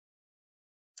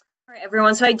All right,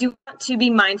 everyone. So I do want to be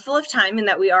mindful of time and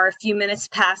that we are a few minutes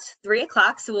past 3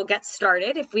 o'clock. So we'll get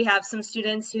started. If we have some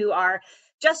students who are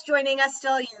just joining us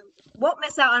still, you won't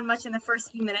miss out on much in the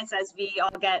first few minutes as we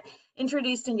all get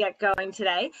introduced and get going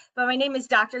today. But my name is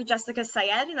Dr. Jessica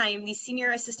Syed, and I am the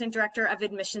Senior Assistant Director of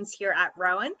Admissions here at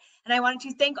Rowan. And I wanted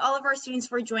to thank all of our students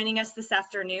for joining us this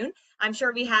afternoon. I'm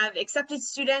sure we have accepted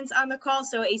students on the call,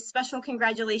 so a special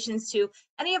congratulations to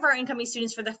any of our incoming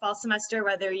students for the fall semester,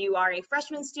 whether you are a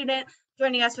freshman student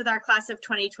joining us with our class of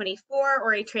 2024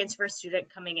 or a transfer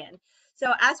student coming in.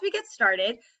 So as we get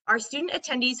started, our student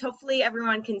attendees, hopefully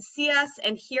everyone can see us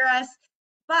and hear us,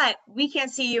 but we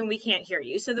can't see you and we can't hear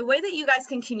you. So the way that you guys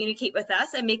can communicate with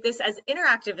us and make this as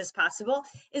interactive as possible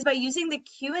is by using the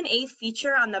Q&A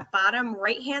feature on the bottom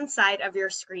right-hand side of your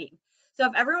screen. So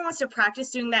if everyone wants to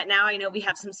practice doing that now, I know we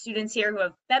have some students here who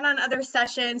have been on other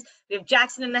sessions. We have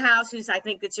Jackson in the house, who's, I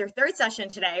think it's your third session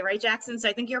today, right, Jackson? So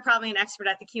I think you're probably an expert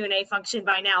at the Q&A function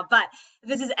by now. But if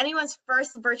this is anyone's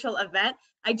first virtual event,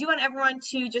 I do want everyone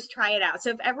to just try it out.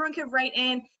 So if everyone could write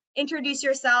in, introduce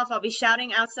yourself. I'll be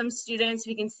shouting out some students.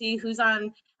 We can see who's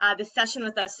on the session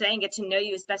with us today and get to know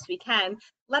you as best we can.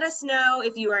 Let us know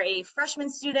if you are a freshman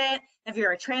student, if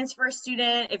you're a transfer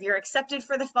student, if you're accepted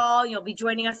for the fall, you'll be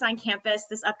joining us on campus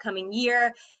this upcoming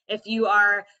year. If you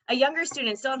are a younger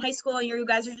student still in high school and you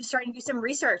guys are just starting to do some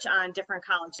research on different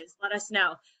colleges, let us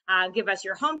know. Give us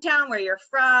your hometown, where you're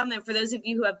from. And for those of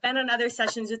you who have been on other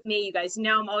sessions with me, you guys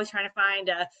know I'm always trying to find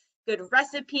a good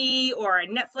recipe or a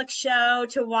Netflix show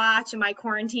to watch in my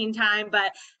quarantine time.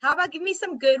 But how about give me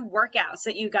some good workouts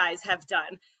that you guys have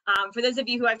done? For those of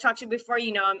you who I've talked to before,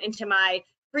 you know I'm into my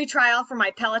free trial for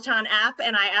my Peloton app,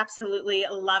 and I absolutely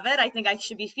love it. I think I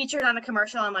should be featured on a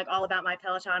commercial. I'm like all about my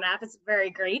Peloton app. It's very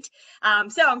great.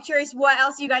 So I'm curious what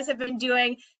else you guys have been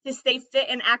doing to stay fit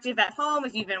and active at home.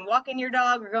 If you've been walking your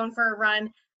dog or going for a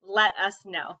run, let us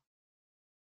know.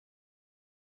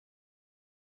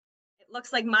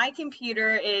 Looks like my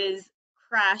computer is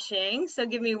crashing, so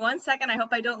give me 1 second. I hope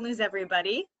I don't lose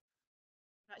everybody.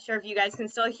 Not sure if you guys can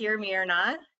still hear me or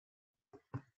not.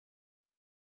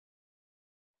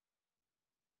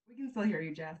 We can still hear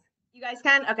you, Jess. You guys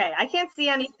can? Okay, I can't see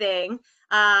anything.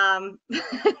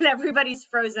 Everybody's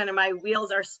frozen and my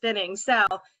wheels are spinning. So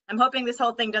I'm hoping this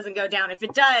whole thing doesn't go down. If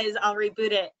it does, I'll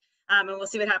reboot it and we'll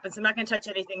see what happens. I'm not going to touch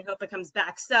anything. Hope it comes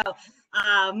back. So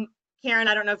Karen,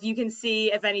 I don't know if you can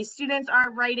see if any students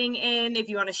are writing in, if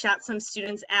you want to shout some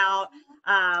students out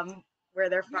where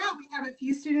they're from. Yeah, we have a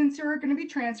few students who are going to be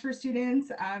transfer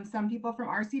students, some people from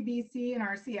RCBC and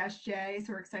RCSJ,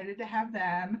 so we're excited to have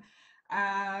them.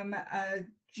 A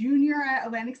junior at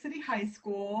Atlantic City High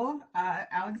School,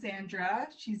 Alexandra,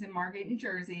 she's in Margate, New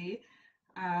Jersey,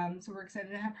 so we're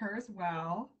excited to have her as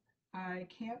well. I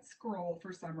can't scroll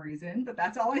for some reason, but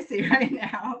that's all I see right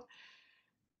now.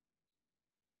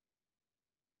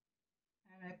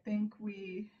 I think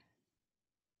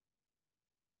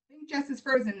Jess is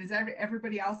frozen. Is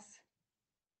everybody else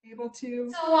able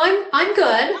to? So I'm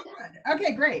good. Oh, good.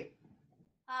 Okay, great.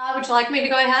 Would you like me to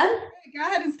go ahead? Okay, go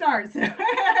ahead and start.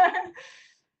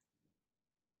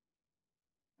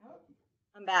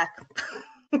 I'm back.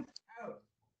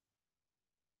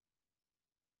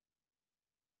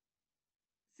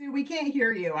 Sue, we can't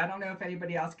hear you. I don't know if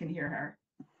anybody else can hear her.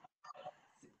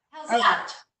 How's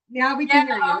that? Now we can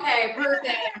hear you. Okay,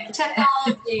 perfect.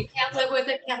 Technology, can't live with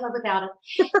it, can't live without it.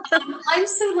 I'm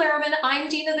Sue Lehrman. I'm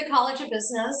Dean of the College of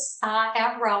Business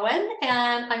at Rowan,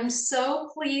 and I'm so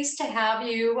pleased to have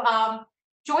you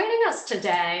joining us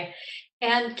today.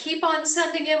 And keep on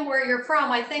sending in where you're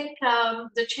from. I think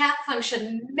the chat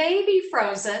function may be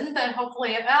frozen, but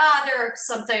hopefully,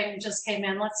 something just came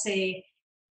in. Let's see.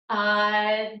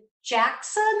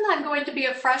 Jackson, I'm going to be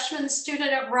a freshman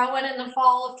student at Rowan in the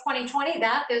fall of 2020.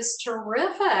 That is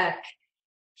terrific.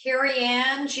 Carrie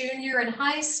Ann, junior in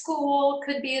high school,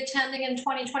 could be attending in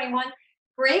 2021.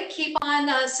 Great, keep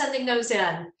on sending those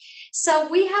in. So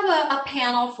we have a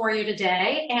panel for you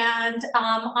today, and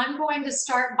I'm going to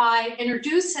start by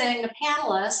introducing the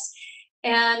panelists,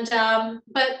 and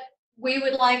but we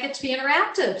would like it to be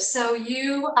interactive. So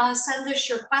you send us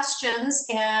your questions,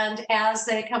 and as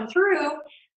they come through,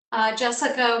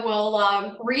 Jessica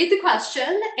will read the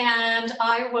question, and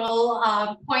I will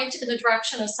point in the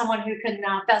direction of someone who can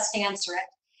best answer it.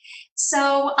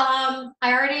 So I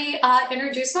already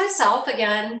introduced myself.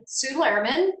 Again, Sue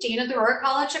Lehrman, Dean of the Rohrer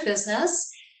College of Business.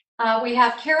 We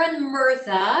have Karen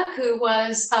Murtha, who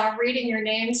was reading your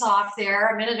names off there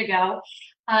a minute ago.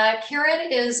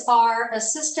 Karen is our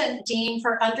Assistant Dean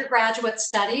for Undergraduate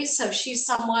Studies, so she's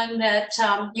someone that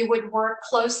you would work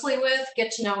closely with,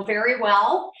 get to know very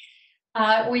well.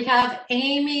 We have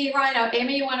Amy Rhino.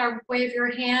 Amy, you want to wave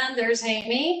your hand? There's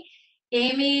Amy.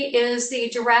 Amy is the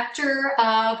director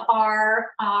of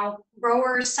our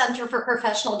Rohrer Center for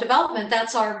Professional Development.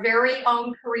 That's our very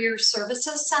own career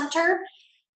services center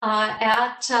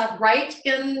right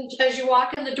in, as you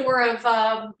walk in the door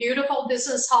of beautiful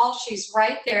Business Hall, she's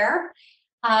right there.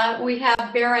 We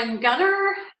have Baron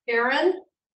Gunner. Baron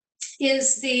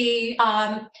is the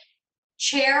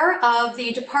chair of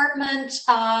the Department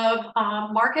of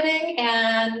Marketing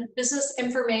and Business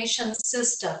Information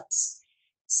Systems.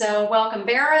 So welcome,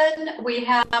 Baron. We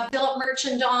have Philip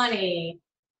Merchandani.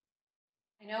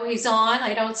 I know he's on,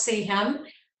 I don't see him.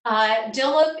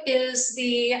 Dilip is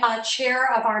the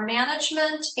chair of our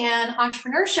management and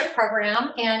entrepreneurship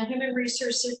program, and human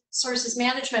resources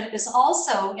management is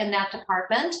also in that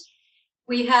department.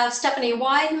 We have Stephanie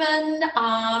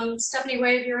Weidman. Stephanie,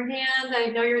 wave your hand. I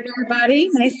know you're there. Everybody,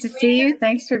 nice to see you.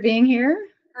 Thanks for being here.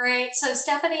 Great. So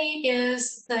Stephanie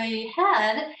is the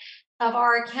head of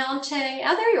our accounting,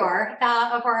 oh, there you are,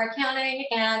 of our accounting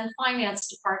and finance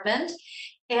department.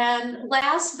 And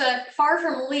last but far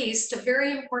from least, a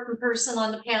very important person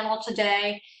on the panel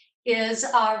today is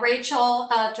Rachel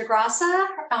DeGrassa.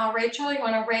 Rachel, you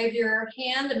want to wave your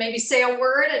hand and maybe say a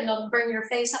word and they'll bring your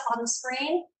face up on the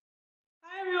screen?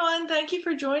 Hi everyone, thank you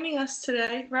for joining us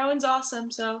today. Rowan's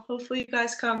awesome, so hopefully you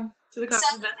guys come to the College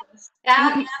of Business.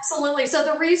 Absolutely. So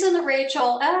the reason that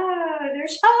Rachel,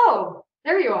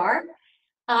 there you are,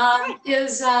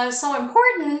 is so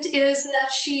important is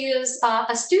that she is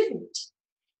a student.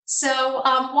 So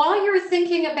while you're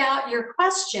thinking about your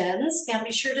questions, and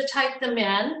be sure to type them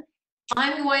in,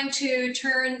 I'm going to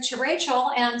turn to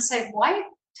Rachel and say, why?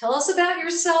 Tell us about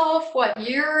yourself. What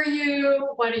year are you?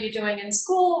 What are you doing in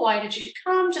school? Why did you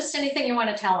come? Just anything you want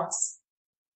to tell us.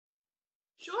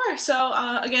 Sure. So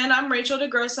again, I'm Rachel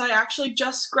DeGrossa. I actually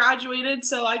just graduated,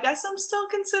 so I guess I'm still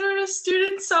considered a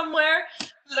student somewhere.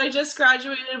 But I just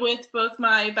graduated with both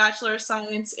my Bachelor of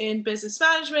Science in Business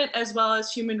Management as well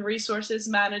as Human Resources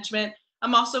Management.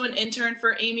 I'm also an intern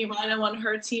for Amy Rhino on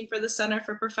her team for the Center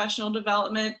for Professional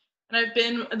Development. And I've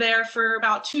been there for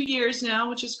about 2 years now,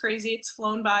 which is crazy. It's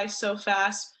flown by so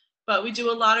fast. But we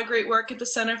do a lot of great work at the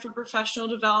Center for Professional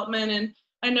Development. And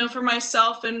I know for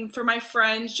myself and for my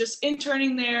friends, just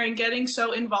interning there and getting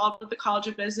so involved with the College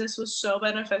of Business was so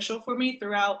beneficial for me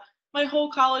throughout my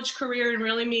whole college career and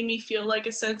really made me feel like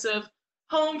a sense of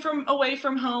home from away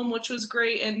from home, which was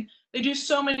great. And they do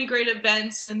so many great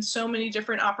events and so many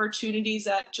different opportunities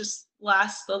that just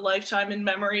last a lifetime in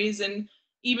memories, and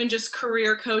even just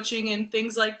career coaching and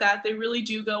things like that. They really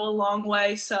do go a long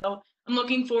way. So I'm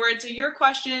looking forward to your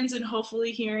questions and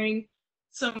hopefully hearing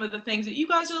some of the things that you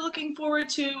guys are looking forward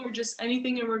to, or just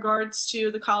anything in regards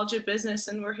to the College of Business.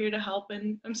 And we're here to help.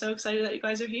 And I'm so excited that you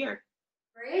guys are here.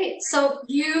 Great. So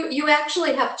you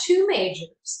actually have two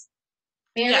majors,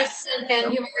 management Yes.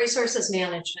 and human resources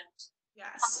management.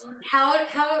 Yes.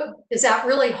 How is that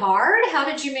really hard? How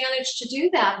did you manage to do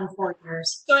that in 4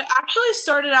 years? So I actually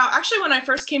started out, when I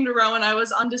first came to Rowan, I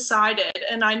was undecided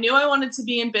and I knew I wanted to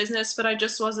be in business, but I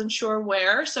just wasn't sure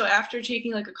where. So after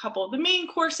taking like a couple of the main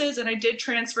courses, and I did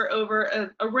transfer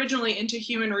over originally into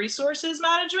human resources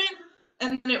management.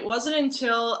 And it wasn't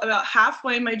until about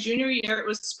halfway my junior year, it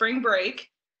was spring break.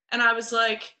 And I was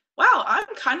like, wow, I'm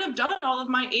kind of done all of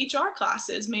my HR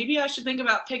classes. Maybe I should think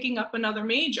about picking up another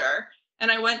major.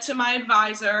 And I went to my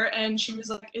advisor and she was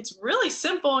like, it's really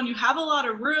simple and you have a lot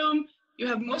of room. You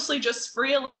have mostly just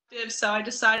free electives. So I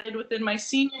decided within my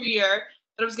senior year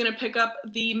that I was going to pick up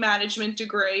the management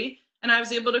degree. And I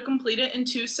was able to complete it in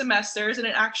 2 semesters. And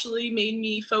it actually made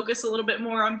me focus a little bit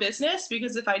more on business,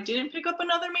 because if I didn't pick up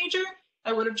another major,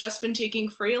 I would have just been taking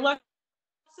free elective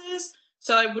classes.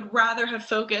 So I would rather have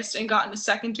focused and gotten a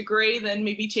second degree than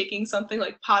maybe taking something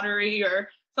like pottery or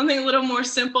something a little more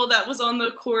simple that was on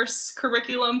the course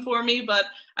curriculum for me. But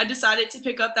I decided to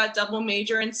pick up that double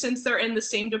major. And since they're in the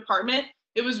same department,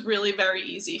 it was really very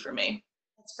easy for me.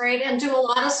 That's great. And do a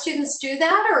lot of students do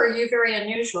that, or are you very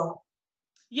unusual?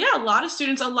 Yeah, a lot of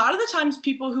students, a lot of the times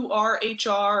people who are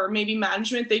HR or maybe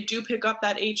management, they do pick up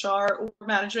that HR or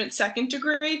management second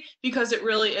degree because it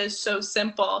really is so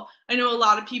simple. I know a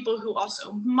lot of people who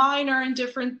also minor in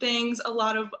different things, a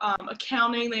lot of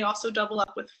accounting, they also double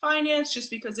up with finance just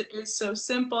because it is so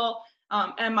simple.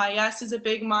 MIS is a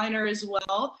big minor as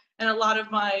well. And a lot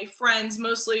of my friends,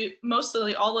 mostly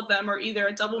all of them are either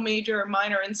a double major or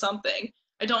minor in something.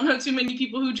 I don't know too many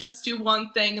people who just do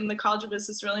one thing, and the College of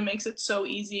Business really makes it so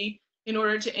easy in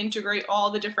order to integrate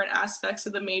all the different aspects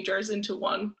of the majors into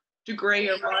one degree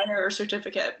or minor or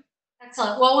certificate.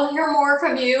 Excellent. Well, we'll hear more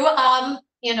from you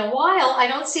in a while. I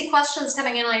don't see questions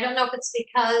coming in. I don't know if it's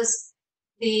because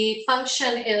the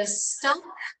function is stuck,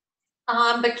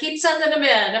 but keep sending them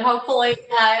in, and hopefully,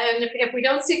 and if we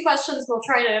don't see questions, we'll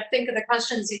try to think of the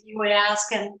questions that you would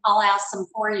ask, and I'll ask them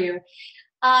for you.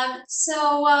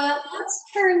 Let's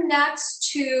turn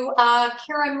next to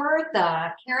Karen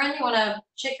Murtha. Karen, you want to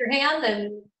shake your hand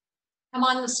and come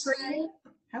on the screen?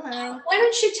 Hello. Why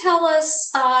don't you tell us,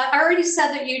 I already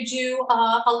said that you do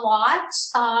a lot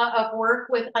of work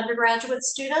with undergraduate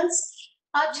students.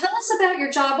 Tell us about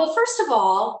your job. Well, first of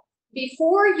all,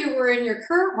 before you were in your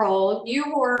current role,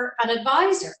 you were an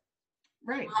advisor,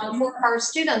 Right. For our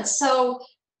students. So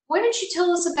why don't you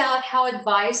tell us about how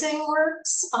advising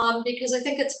works? Because I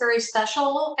think it's very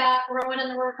special at Rowan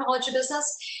and the Rohrer College of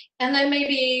Business. And then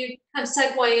maybe kind of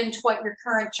segue into what your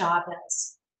current job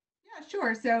is. Yeah,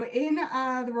 sure. So in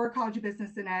the Rohrer College of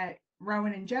Business and at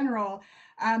Rowan in general,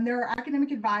 there are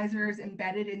academic advisors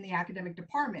embedded in the academic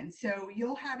department. So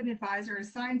you'll have an advisor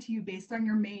assigned to you based on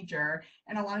your major,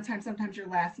 and a lot of times, sometimes your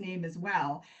last name as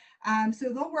well. So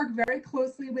they'll work very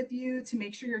closely with you to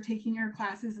make sure you're taking your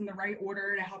classes in the right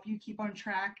order to help you keep on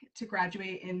track to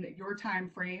graduate in your time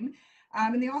frame.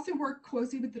 And they also work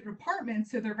closely with the department,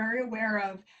 so they're very aware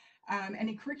of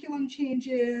any curriculum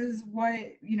changes, what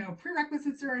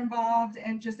prerequisites are involved,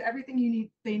 and just everything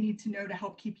they need to know to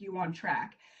help keep you on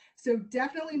track. So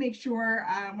definitely make sure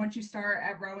once you start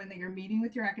at Rowan that you're meeting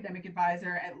with your academic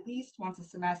advisor at least once a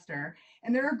semester.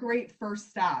 And they're a great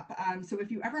first stop. So if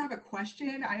you ever have a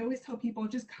question, I always tell people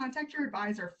just contact your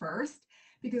advisor first,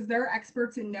 because they're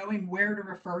experts in knowing where to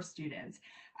refer students.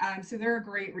 So they're a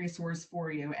great resource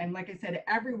for you. And like I said,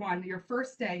 everyone, your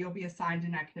first day, you'll be assigned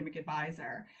an academic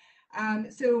advisor.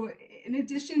 So in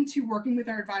addition to working with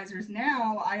our advisors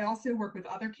now, I also work with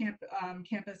other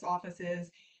campus offices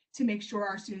to make sure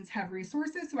our students have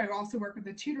resources. So I also work with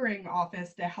the tutoring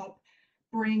office to help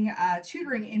bring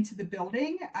tutoring into the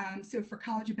building. So for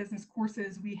College of Business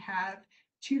courses, we have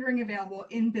tutoring available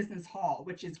in Business Hall,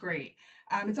 which is great.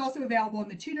 It's also available in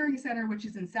the Tutoring Center, which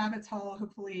is in Savitz Hall.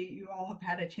 Hopefully you all have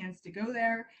had a chance to go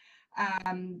there.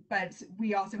 But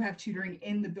we also have tutoring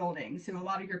in the building. So a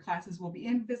lot of your classes will be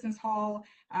in Business Hall,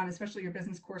 especially your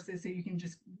business courses, so you can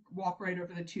just walk right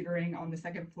over the tutoring on the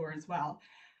second floor as well.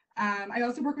 I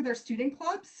also work with our student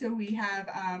clubs. So we have,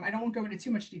 I don't want to go into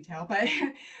too much detail, but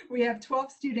we have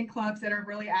 12 student clubs that are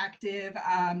really active.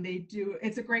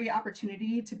 It's a great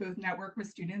opportunity to both network with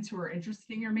students who are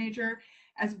interested in your major,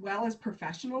 as well as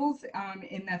professionals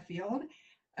in that field.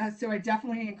 So I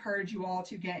definitely encourage you all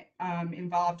to get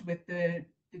involved with the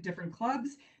different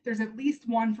clubs. There's at least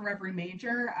one for every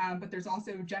major, but there's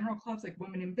also general clubs like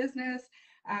Women in Business.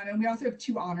 And we also have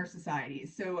 2 honor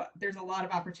societies. So there's a lot of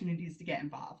opportunities to get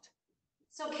involved.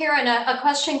 So Karen, a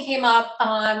question came up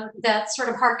that sort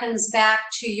of harkens back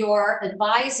to your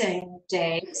advising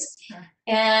days. Sure.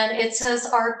 And it says,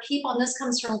 are people, and this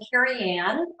comes from Carrie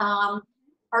Ann,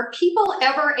 are people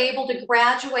ever able to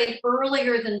graduate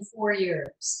earlier than 4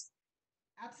 years?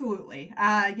 Absolutely.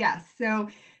 Yes. So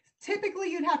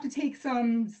typically you'd have to take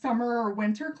some summer or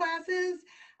winter classes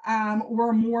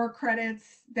or more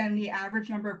credits than the average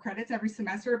number of credits every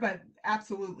semester, but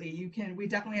absolutely you can. We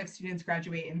definitely have students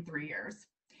graduate in 3 years.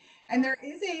 And there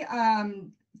is a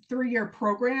 3-year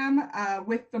program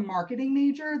with the marketing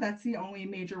major. That's the only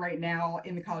major right now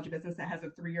in the College of Business that has a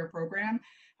 3-year program.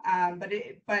 But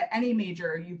any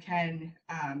major you can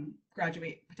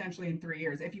graduate potentially in 3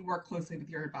 years if you work closely with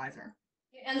your advisor.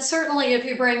 And certainly if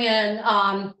you bring in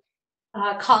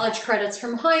college credits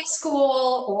from high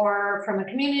school or from a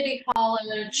community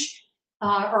college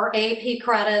or AP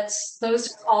credits,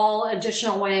 those are all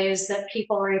additional ways that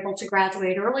people are able to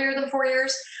graduate earlier than 4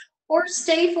 years or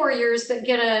stay 4 years but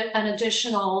get an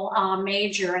additional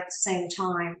major at the same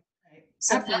time. Right.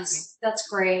 So that's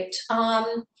great.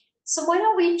 So why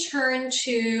don't we turn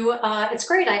to, it's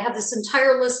great, I have this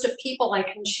entire list of people I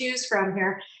can choose from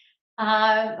here.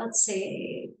 Let's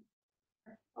see.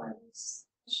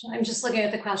 I'm just looking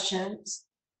at the questions.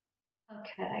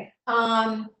 Okay.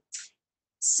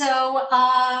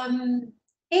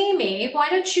 Amy, why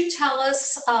don't you tell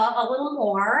us a little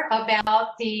more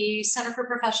about the Center for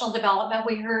Professional Development?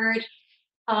 We heard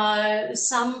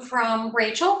some from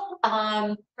Rachel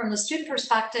from the student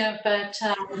perspective, but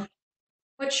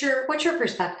what's your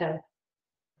perspective?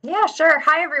 Yeah, sure.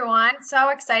 Hi, everyone. So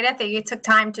excited that you took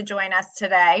time to join us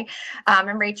today.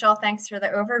 And Rachel, thanks for the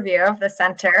overview of the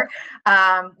center.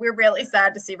 We're really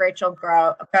sad to see Rachel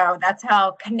go. That's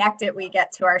how connected we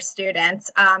get to our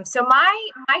students. So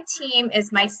my team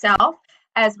is myself,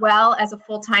 as well as a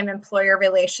full-time employer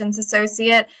relations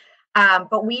associate.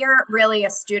 But we are really a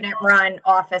student-run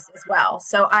office as well.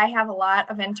 So I have a lot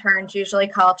of interns, usually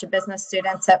college of business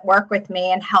students, that work with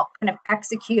me and help kind of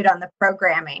execute on the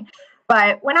programming.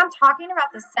 But when I'm talking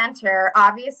about the center,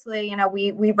 obviously, you know,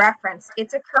 we referenced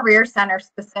it's a career center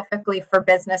specifically for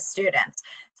business students.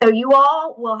 So you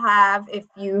all will have, if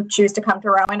you choose to come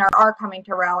to Rowan or are coming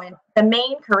to Rowan, the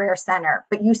main career center,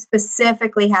 but you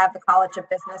specifically have the College of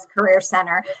Business Career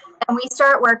Center. And we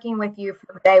start working with you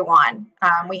from day one.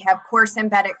 We have course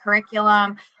embedded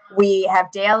curriculum. We have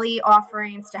daily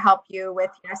offerings to help you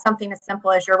with, you know, something as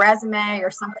simple as your resume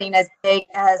or something as big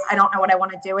as, I don't know what I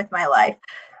want to do with my life.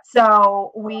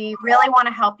 So we really want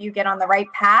to help you get on the right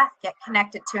path, get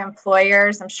connected to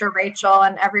employers. I'm sure Rachel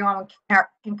and everyone would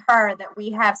concur that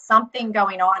we have something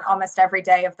going on almost every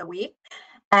day of the week.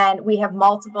 And we have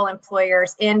multiple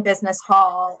employers in Business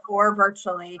Hall or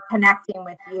virtually connecting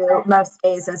with you most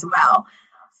days as well.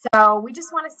 So we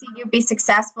just want to see you be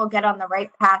successful, get on the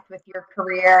right path with your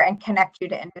career, and connect you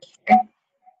to industry.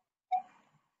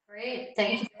 Great,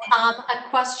 thank you. A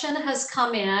question has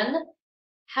come in.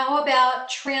 How about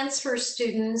transfer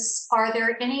students? Are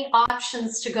there any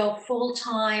options to go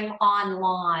full-time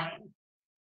online?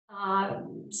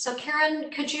 So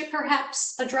Karen, could you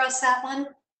perhaps address that one?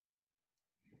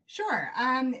 Sure.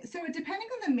 So depending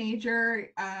on the major,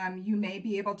 you may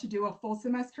be able to do a full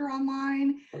semester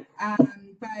online,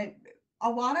 but a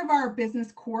lot of our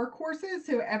business core courses,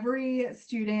 so every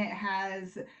student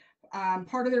has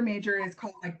part of their major is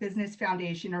called like business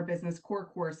foundation or business core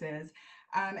courses.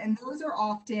 And those are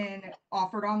often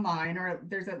offered online, or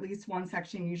there's at least one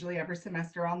section usually every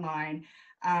semester online.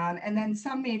 And then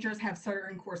some majors have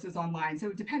certain courses online.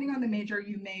 So depending on the major,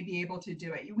 you may be able to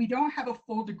do it. We don't have a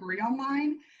full degree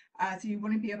online, so you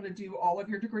wouldn't be able to do all of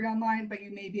your degree online, but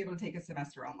you may be able to take a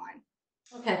semester online.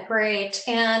 Okay, great.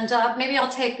 And maybe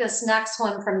I'll take this next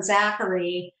one from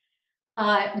Zachary.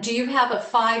 Do you have a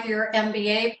 5-year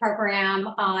MBA program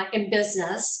in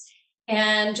business?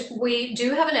 And we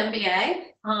do have an MBA,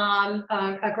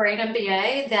 a great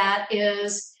MBA that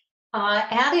is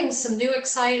adding some new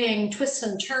exciting twists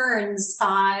and turns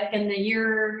in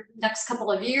the next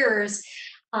couple of years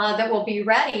that will be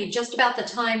ready just about the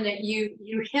time that you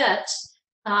hit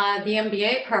the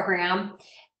MBA program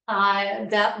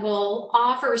that will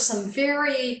offer some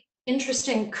very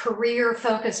interesting career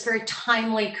focused, very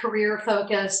timely career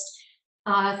focused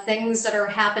things that are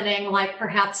happening, like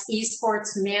perhaps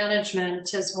esports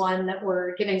management is one that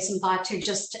we're giving some thought to,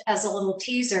 just as a little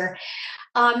teaser.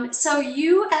 So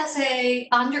you as a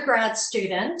undergrad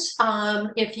student,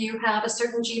 if you have a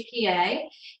certain GPA,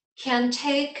 can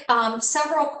take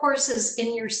several courses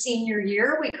in your senior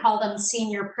year. We call them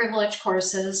senior privilege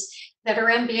courses that are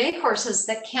MBA courses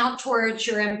that count towards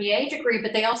your MBA degree,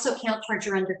 but they also count towards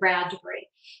your undergrad degree.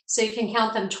 So you can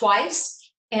count them twice.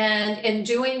 And in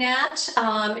doing that,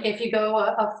 if you go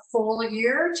a full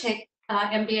year, take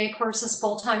MBA courses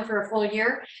full-time for a full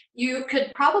year, you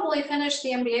could probably finish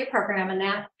the MBA program in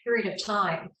that period of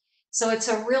time. So it's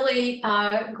a really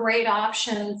great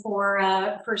option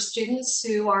for students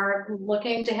who are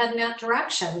looking to head in that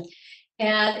direction.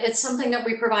 And it's something that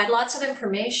we provide lots of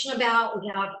information about. We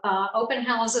have open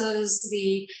houses.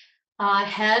 The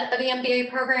head of the MBA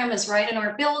program is right in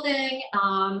our building,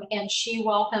 and she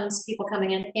welcomes people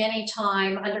coming in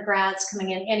anytime, undergrads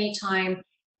coming in anytime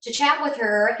to chat with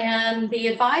her. And the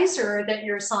advisor that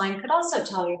you're assigned could also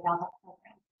tell you about that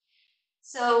program.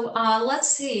 So let's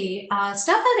see,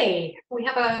 Stephanie, we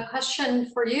have a question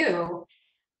for you.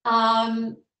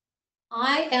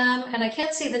 I am, and I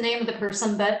can't see the name of the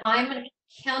person, but I'm an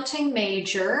accounting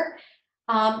major.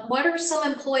 What are some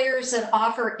employers that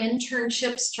offer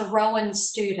internships to Rowan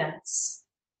students?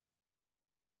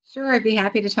 Sure, I'd be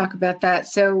happy to talk about that.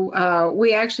 So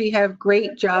we actually have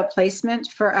great job placement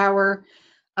for our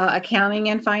accounting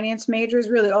and finance majors.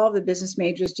 Really, all of the business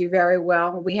majors do very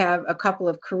well. We have a couple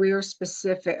of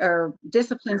career-specific or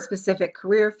discipline-specific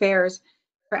career fairs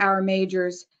for our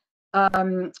majors.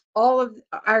 All of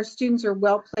our students are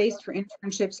well placed for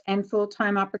internships and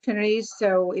full-time opportunities.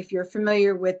 So if you're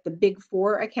familiar with the big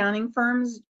 4 accounting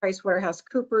firms,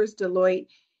 PricewaterhouseCoopers, Deloitte,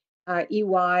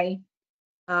 EY,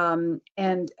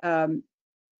 and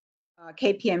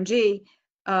KPMG,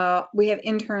 we have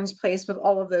interns placed with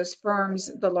all of those firms,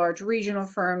 the large regional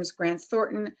firms, Grant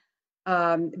Thornton,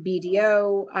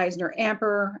 BDO, Eisner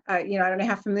Amper. I don't know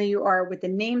how familiar you are with the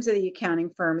names of the accounting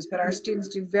firms, but our students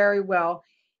do very well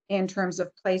in terms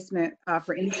of placement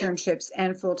for internships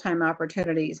and full-time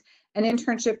opportunities. An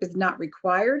internship is not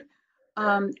required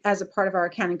as a part of our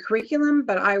accounting curriculum,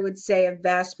 but I would say a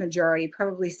vast majority,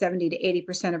 probably 70 to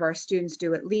 80% of our students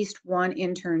do at least one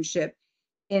internship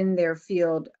in their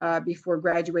field before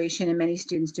graduation, and many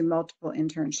students do multiple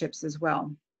internships as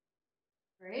well.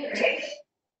 Great.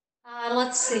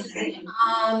 Let's see.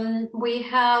 We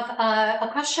have a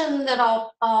question that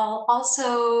I'll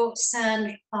also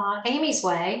send Amy's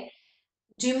way.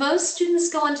 Do most students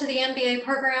go into the MBA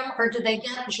program, or do they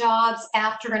get jobs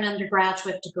after an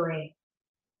undergraduate degree?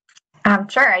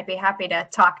 Sure, I'd be happy to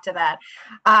talk to that.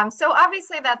 So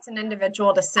obviously that's an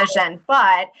individual decision,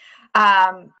 but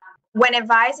when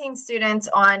advising students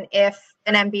on if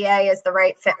an MBA is the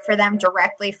right fit for them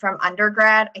directly from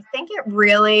undergrad, I think it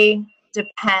really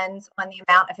depends on the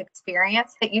amount of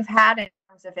experience that you've had in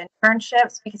terms of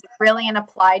internships, because it's really an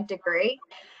applied degree.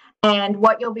 And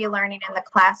what you'll be learning in the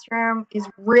classroom is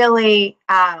really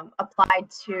applied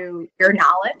to your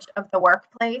knowledge of the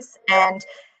workplace. And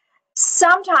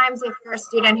sometimes if you're a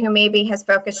student who maybe has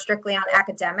focused strictly on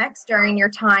academics during your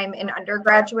time in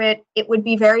undergraduate, it would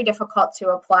be very difficult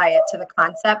to apply it to the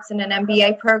concepts in an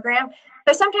MBA program.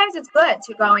 So sometimes it's good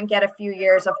to go and get a few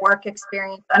years of work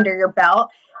experience under your belt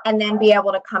and then be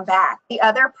able to come back. The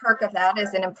other perk of that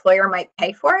is an employer might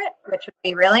pay for it, which would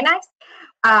be really nice.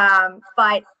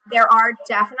 But there are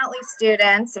definitely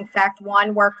students. In fact,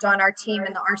 one worked on our team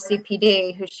in the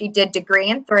RCPD who she did degree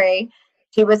in 3.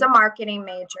 She was a marketing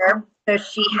major, so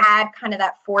she had kind of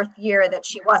that 4th year that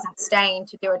she wasn't staying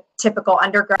to do a typical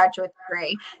undergraduate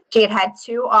degree. She had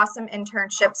 2 awesome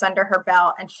internships under her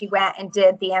belt, and she went and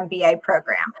did the MBA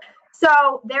program.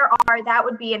 So that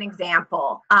would be an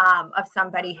example of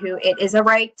somebody who it is a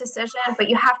right decision, but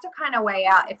you have to kind of weigh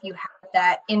out if you have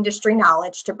that industry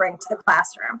knowledge to bring to the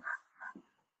classroom.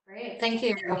 Great, thank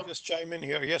you. Just chime in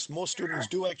here. Yes, most students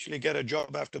do actually get a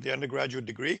job after the undergraduate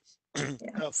degree.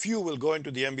 A few will go into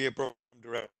the MBA program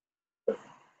directly.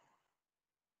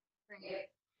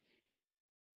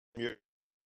 The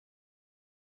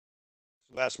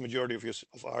vast majority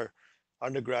of our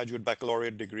undergraduate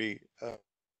baccalaureate degree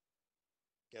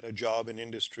get a job in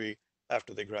industry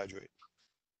after they graduate.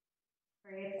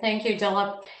 Great, thank you,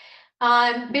 Dilip.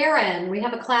 Baron, we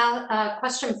have a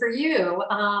question for you.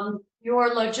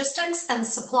 Your Logistics and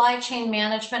Supply Chain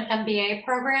Management MBA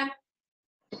program.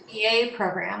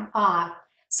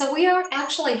 So we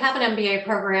actually have an MBA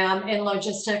program in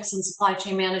Logistics and Supply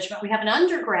Chain Management. We have an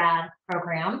undergrad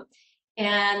program,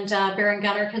 and Baron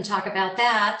Gunner can talk about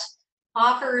that.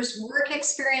 Offers work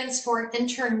experience for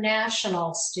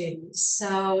international students.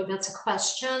 So that's a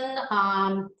question.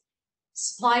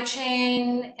 Supply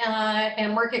chain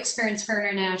and work experience for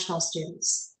international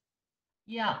students.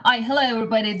 Yeah. Hi. Hello,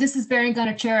 everybody. This is Baron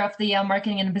Gunner, Chair of the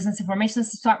Marketing and Business Information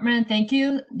Department. Thank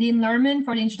you, Dean Lerman,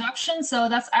 for the introduction. So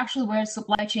that's actually where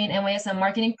supply chain, NYS, and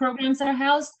marketing programs are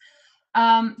housed.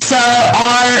 So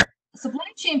our supply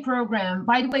chain program,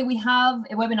 by the way, we have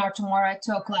a webinar tomorrow at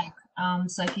 2 o'clock.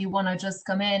 So if you want to just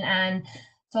come in and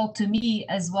talk to me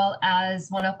as well as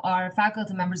one of our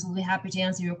faculty members, we'll be happy to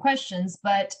answer your questions.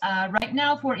 But right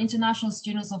now for international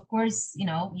students, of course, you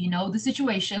know the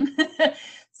situation.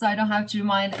 So I don't have to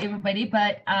remind everybody,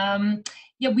 but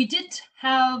yeah, we did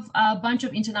have a bunch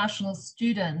of international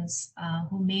students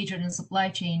who majored in supply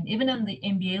chain, even on the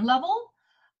MBA level.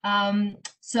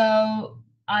 So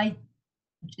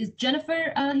is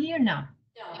Jennifer here now?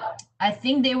 Yeah. I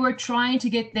think they were trying to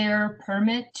get their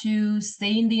permit to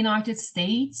stay in the United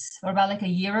States for about like a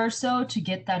year or so to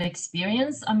get that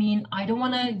experience. I mean, I don't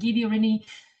want to give you any,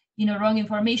 wrong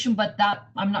information, but that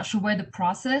I'm not sure where the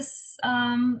process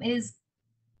is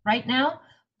right now.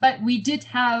 But we did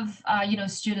have,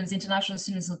 students, international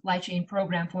students supply chain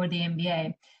program for the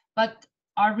MBA. But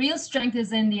our real strength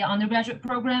is in the undergraduate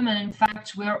program. And in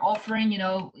fact, we're offering,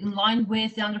 in line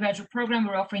with the undergraduate program,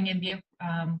 we're offering MBA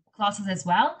classes as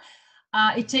well.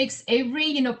 It takes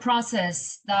every,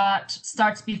 process that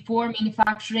starts before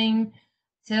manufacturing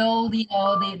till the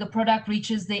product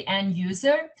reaches the end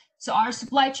user. So our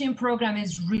supply chain program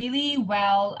is really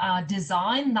well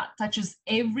designed, that touches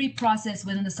every process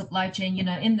within the supply chain,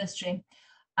 industry.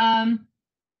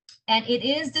 And it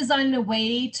is designed in a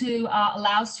way to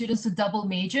allow students to double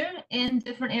major in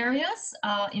different areas.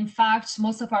 In fact,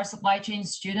 most of our supply chain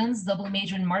students double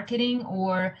major in marketing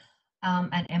or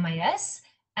at MIS,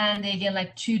 and they get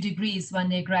like 2 degrees when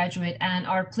they graduate. And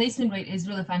our placement rate is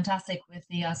really fantastic with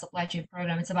the supply chain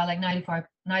program. It's about like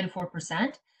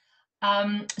 94%.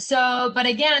 But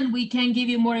again, we can give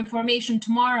you more information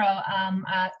tomorrow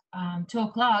at 2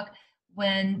 o'clock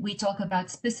when we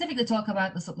specifically talk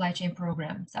about the supply chain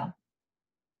program. So.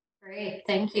 Great,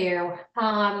 thank you.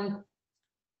 And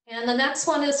the next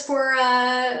one is for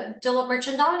Dilip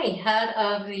Merchandani, head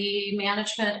of the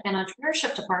Management and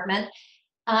Entrepreneurship Department.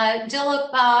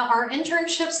 Dilip, are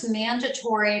internships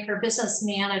mandatory for business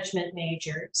management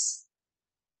majors?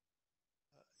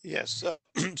 Yes.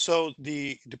 So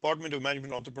the Department of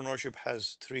Management and Entrepreneurship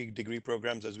has 3 degree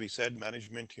programs, as we said: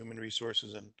 management, human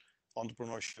resources, and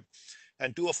entrepreneurship.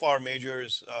 And 2 of our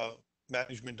majors,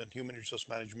 management and human resource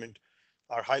management,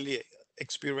 are highly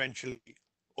experientially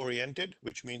oriented,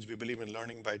 which means we believe in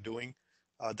learning by doing.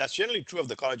 That's generally true of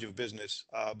the College of Business,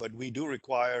 but we do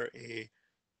require a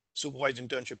supervised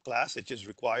internship class. It is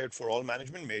required for all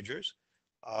management majors.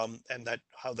 And that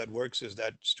how that works is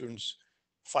that students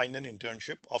find an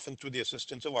internship, often through the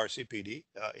assistance of RCPD.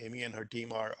 Amy and her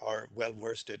team are well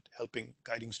versed at helping,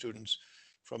 guiding students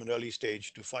from an early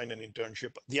stage to find an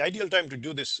internship. The ideal time to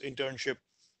do this internship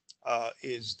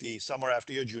is the summer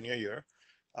after your junior year.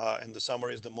 And the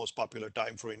summer is the most popular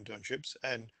time for internships.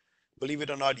 And believe it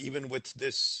or not, even with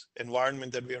this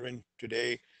environment that we are in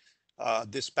today,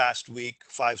 this past week,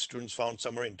 5 students found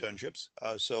summer internships.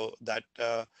 So that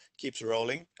keeps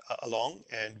rolling along,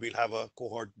 and we'll have a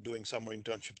cohort doing summer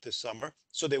internships this summer.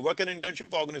 So they work in an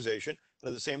internship organization, and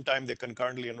at the same time, they're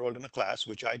concurrently enrolled in a class,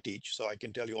 which I teach. So I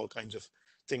can tell you all kinds of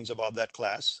things about that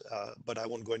class, but I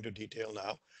won't go into detail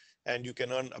now. And you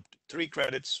can earn up to 3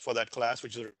 credits for that class,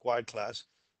 which is a required class.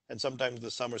 And sometimes the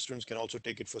summer students can also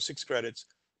take it for 6 credits,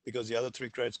 because the other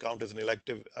 3 credits count as an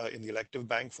elective in the elective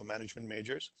bank for management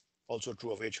majors. Also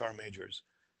true of HR majors.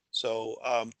 So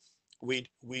we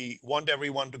want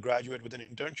everyone to graduate with an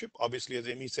internship. Obviously, as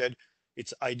Amy said,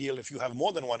 it's ideal if you have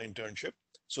more than 1 internship.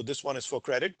 So this one is for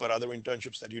credit, but other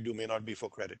internships that you do may not be for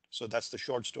credit. So that's the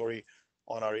short story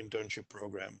on our internship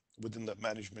program within the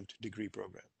management degree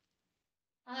program.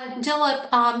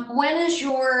 Dilip, when is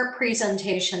your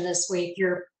presentation this week,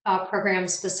 your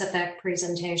program-specific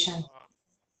presentation?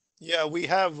 Yeah, we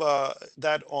have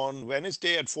that on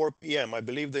Wednesday at 4 p.m. I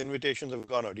believe the invitations have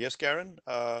gone out. Yes, Karen?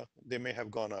 They may have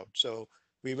gone out. So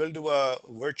we will do a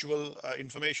virtual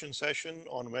information session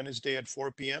on Wednesday at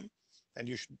 4 p.m. And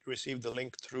you should receive the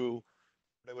link through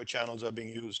whatever channels are being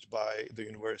used by the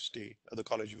university or the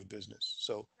College of Business.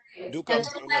 So do come.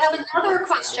 And I have another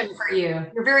question for you.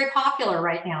 You're very popular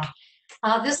right now.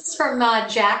 This is from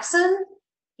Jackson.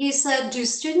 He said, do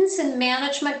students in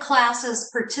management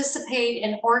classes participate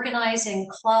in organizing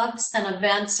clubs and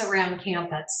events around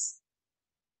campus?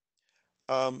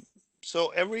 So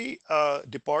every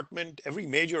department, every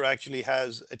major actually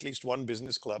has at least one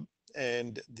business club,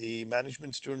 and the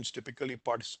management students typically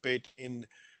participate in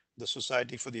the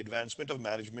Society for the Advancement of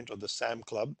Management, or the SAM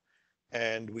Club.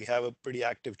 And we have a pretty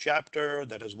active chapter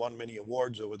that has won many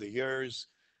awards over the years.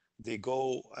 They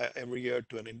go every year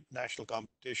to an international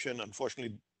competition.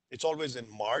 Unfortunately, it's always in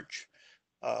March,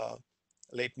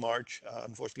 late March.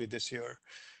 Unfortunately, this year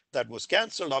that was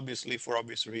canceled, obviously, for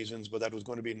obvious reasons, but that was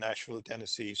going to be in Nashville,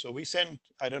 Tennessee. So we send,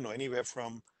 I don't know, anywhere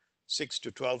from 6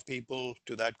 to 12 people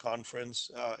to that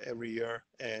conference every year.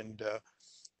 And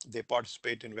they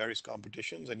participate in various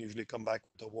competitions and usually come back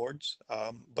with awards.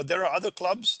 But there are other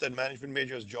clubs that management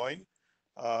majors join.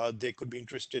 They could be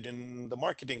interested in the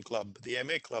marketing club, the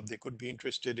MA club. They could be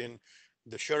interested in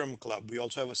the Sherm club. We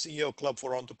also have a CEO club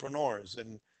for entrepreneurs.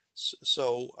 And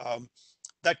so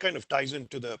that kind of ties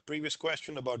into the previous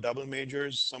question about double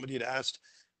majors. Somebody had asked,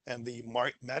 and the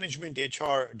management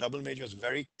HR double major is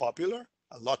very popular.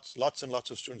 Lots and lots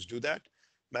of students do that.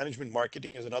 Management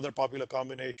marketing is another popular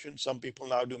combination. Some people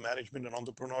now do management and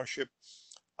entrepreneurship.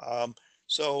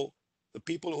 So the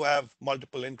people who have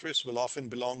multiple interests will often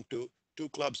belong to 2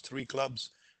 clubs, 3 clubs,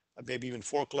 maybe even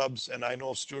 4 clubs. And I know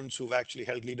of students who've actually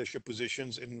held leadership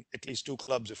positions in at least 2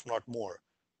 clubs, if not more.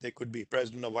 They could be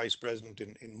president or vice president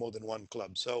in more than 1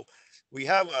 club. So we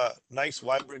have a nice,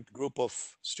 vibrant group of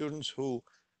students who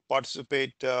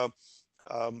participate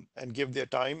and give their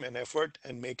time and effort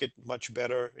and make it much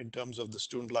better in terms of the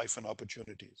student life and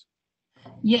opportunities.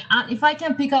 Yeah, if I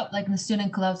can pick up like the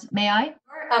student clubs, may I?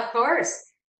 Of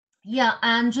course. Yeah,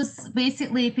 and just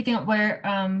basically picking up where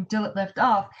Dilip left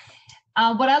off.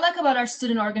 What I like about our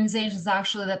student organizations is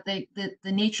actually that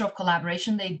the nature of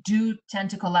collaboration, they do tend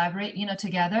to collaborate,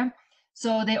 together.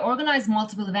 So they organize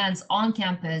multiple events on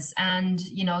campus, and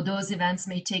those events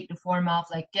may take the form of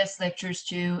like guest lectures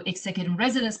to executive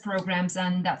residence programs,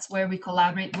 and that's where we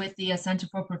collaborate with the Center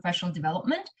for Professional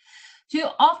Development,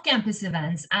 to off-campus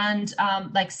events and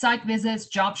like site visits,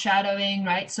 job shadowing,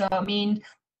 right? So I mean,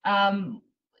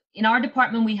 in our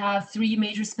department we have 3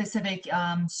 major specific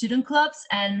student clubs,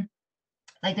 and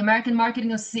like the American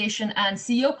Marketing Association and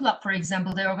CEO Club, for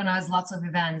example, they organize lots of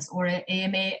events, or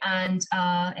AMA and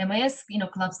MIS,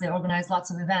 clubs, they organize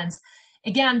lots of events.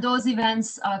 Again, those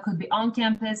events could be on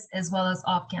campus as well as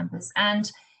off campus.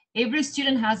 And every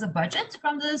student has a budget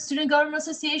from the Student Government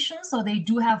Association, so they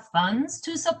do have funds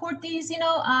to support these,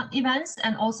 events,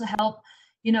 and also help,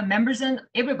 members and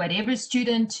every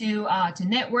student to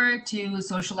network, to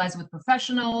socialize with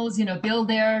professionals, build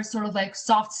their sort of like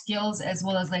soft skills as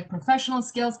well as like professional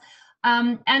skills.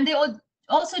 And they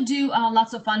also do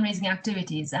lots of fundraising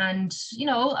activities, and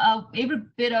every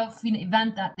bit of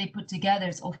event that they put together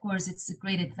is, of course, it's a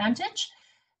great advantage,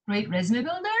 great resume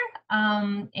builder.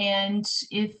 And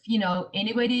if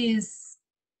anybody is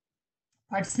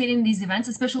participating in these events,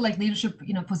 especially like leadership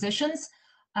positions,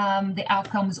 the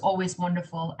outcome is always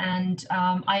wonderful. And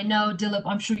I know, Dilip,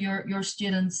 I'm sure your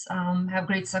students have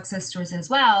great success stories as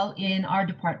well in our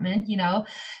department.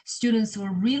 Students who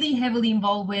are really heavily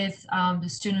involved with the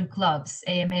student clubs,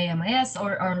 AMA, MIS,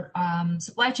 or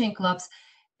supply chain clubs.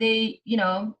 They,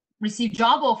 receive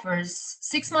job offers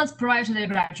 6 months prior to their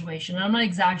graduation. I'm not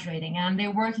exaggerating. And they're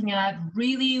working at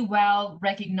really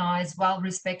well-recognized,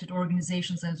 well-respected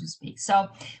organizations as we speak. So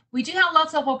we do have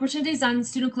lots of opportunities, and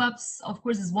student clubs, of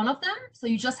course, is one of them. So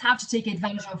you just have to take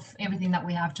advantage of everything that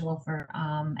we have to offer.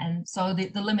 And so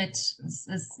the limit is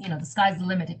the sky's the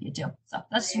limit if you do. So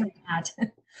that's what we had.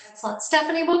 Excellent.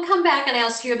 Stephanie, we'll come back and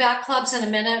ask you about clubs in a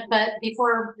minute, but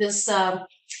before this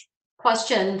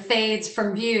question fades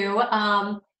from view,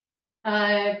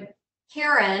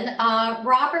 Karen,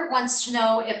 Robert wants to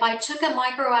know, if I took a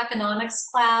microeconomics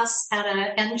class at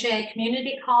a NJ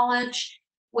community college,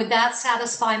 would that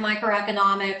satisfy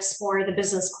microeconomics for the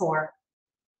business core?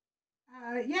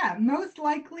 Yeah, most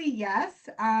likely yes,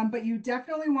 but you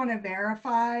definitely want to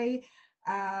verify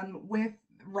with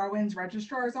Rowan's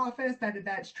registrar's office that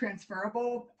that's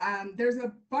transferable. There's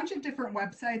a bunch of different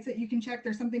websites that you can check.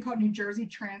 There's something called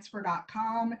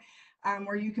NewJerseyTransfer.com.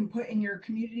 Where you can put in your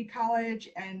community college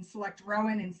and select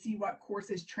Rowan and see what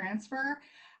courses transfer.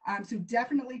 So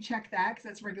definitely check that, because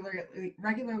that's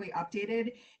regularly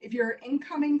updated. If you're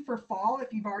incoming for fall,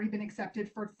 if you've already been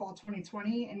accepted for fall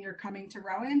 2020 and you're coming to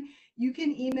Rowan, you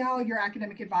can email your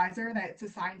academic advisor that's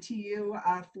assigned to you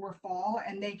for fall,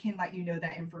 and they can let you know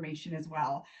that information as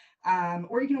well.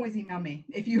 Or you can always email me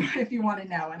if you want to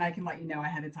know, and I can let you know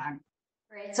ahead of time.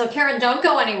 Great. So Karen, don't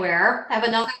go anywhere. I have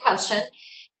another question.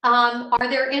 Are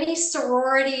there any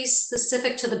sororities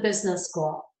specific to the business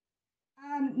school?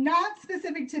 Not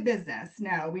specific to business.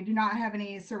 No, we do not have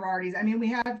any sororities. I mean, we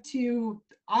have 2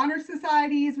 honor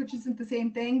societies, which isn't the same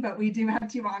thing, but we do have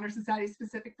 2 honor societies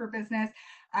specific for business,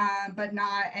 but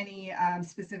not any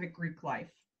specific Greek life.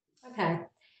 Okay.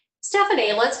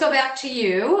 Stephanie, let's go back to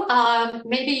you.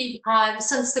 Maybe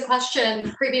since the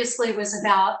question previously was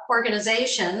about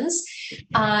organizations,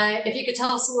 if you could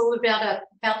tell us a little bit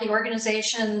about the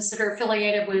organizations that are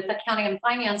affiliated with accounting and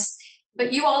finance,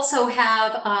 but you also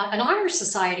have an honor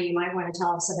society you might want to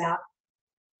tell us about.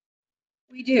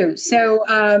 We do. So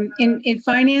in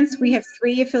finance, we have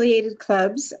 3 affiliated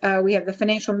clubs. We have the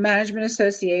Financial Management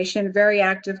Association, very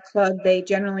active club. They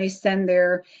generally send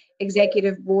their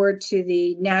executive board to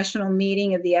the national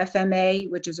meeting of the FMA,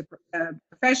 which is a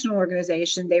professional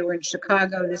organization. They were in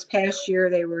Chicago this past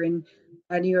year. They were in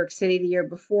New York City the year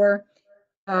before.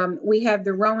 We have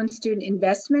the Rowan Student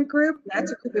Investment Group.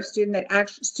 That's a group of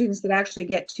students that actually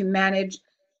get to manage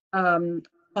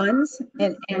funds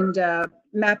and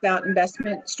map out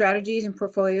investment strategies and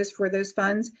portfolios for those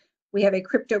funds. We have a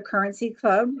cryptocurrency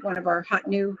club, one of our hot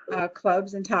new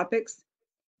clubs and topics.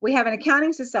 We have an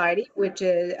accounting society, which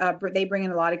is they bring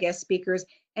in a lot of guest speakers.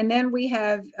 And then we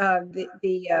have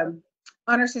the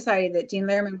honor society that Dean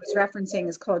Lehrman was referencing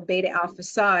is called Beta Alpha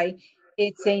Psi.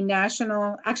 It's a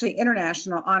national, actually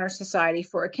international honor society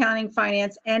for accounting,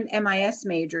 finance, and MIS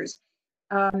majors.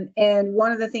 And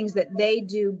one of the things that they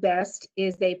do best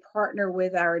is they partner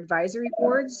with our advisory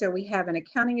board. So we have an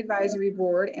accounting advisory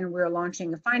board, and we're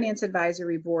launching a finance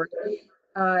advisory board.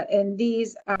 And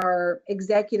these are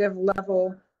executive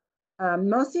level,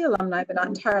 mostly alumni, but not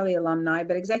entirely alumni,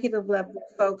 but executive level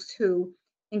folks who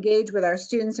engage with our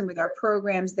students and with our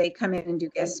programs. They come in and do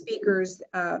guest speakers,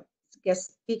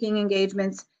 guest speaking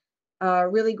engagements,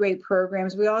 really great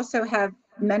programs. We also have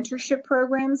mentorship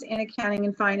programs in accounting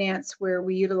and finance where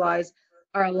we utilize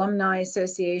our alumni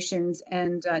associations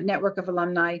and network of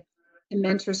alumni to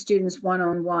mentor students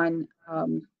one-on-one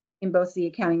in both the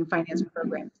accounting and finance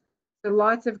programs. So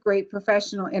lots of great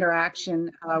professional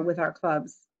interaction with our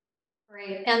clubs.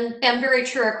 Great, and very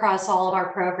true across all of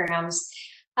our programs.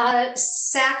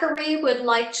 Zachary would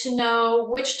like to know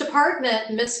which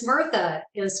department Miss Murtha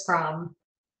is from.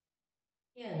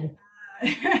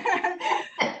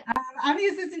 I'm the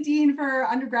assistant dean for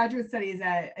undergraduate studies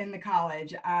in the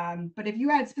college. But if you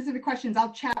had specific questions,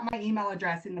 I'll chat my email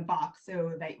address in the box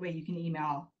so that way you can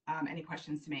email any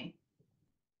questions to me.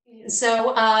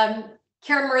 So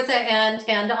Karen Murtha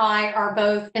and I are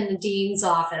both in the dean's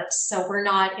office, so we're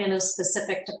not in a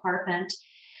specific department.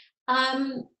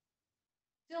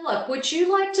 Philip, would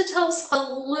you like to tell us a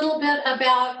little bit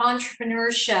about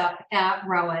entrepreneurship at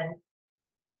Rowan?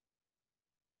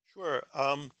 Sure.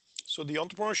 So the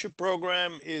entrepreneurship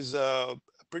program is a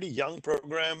pretty young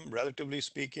program, relatively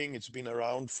speaking. It's been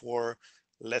around for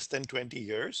less than 20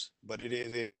 years, but it is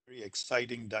a very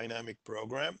exciting, dynamic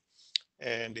program.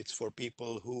 And it's for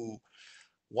people who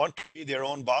want to be their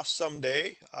own boss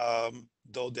someday,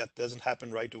 though that doesn't happen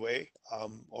right away,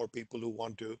 or people who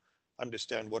want to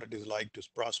understand what it is like to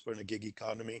prosper in a gig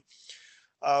economy.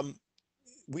 Um,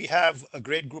 we have a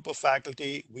great group of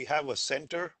faculty. We have a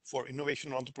center for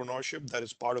innovation and entrepreneurship that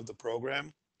is part of the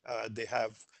program. They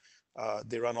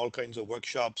run all kinds of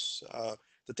workshops.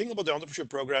 The thing about the entrepreneurship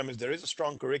program is there is a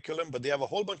strong curriculum, but they have a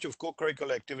whole bunch of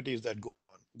co-curricular activities that go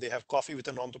on. They have coffee with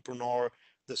an entrepreneur.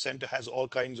 The center has all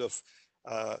kinds of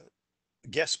uh,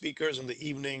 guest speakers in the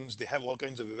evenings. They have all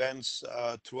kinds of events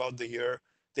throughout the year.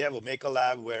 They have a maker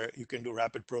lab where you can do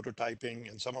rapid prototyping,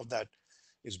 and some of that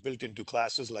is built into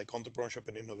classes like entrepreneurship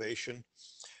and innovation.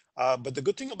 But the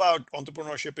good thing about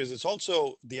entrepreneurship is it's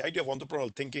also the idea of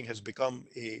entrepreneurial thinking has become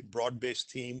a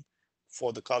broad-based theme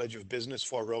for the College of Business,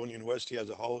 for Rowan University as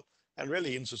a whole, and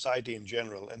really in society in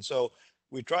general. And so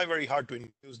we try very hard to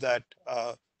infuse that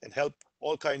and help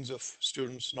all kinds of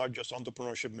students, not just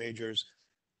entrepreneurship majors,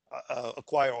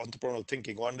 acquire entrepreneurial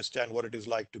thinking or understand what it is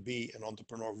like to be an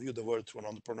entrepreneur, view the world through an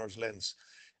entrepreneur's lens.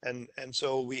 And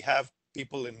so we have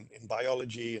people in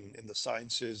biology, in the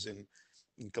sciences, in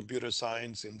computer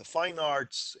science, in the fine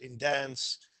arts, in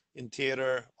dance, in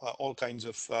theater, all kinds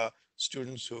of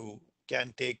students who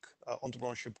can take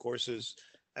entrepreneurship courses.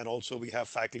 And also we have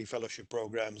faculty fellowship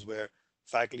programs where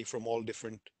faculty from all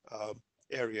different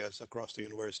areas across the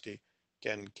university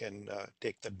can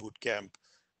take that boot camp.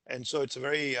 And so it's a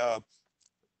very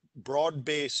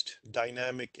broad-based,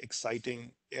 dynamic,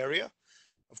 exciting area.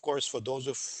 Of course, for those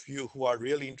of you who are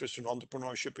really interested in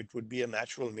entrepreneurship, it would be a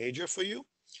natural major for you.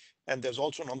 And there's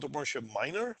also an entrepreneurship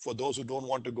minor for those who don't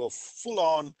want to go full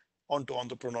on onto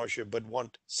entrepreneurship, but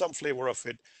want some flavor of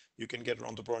it. You can get an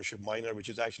entrepreneurship minor, which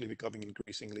is actually becoming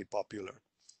increasingly popular.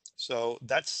 So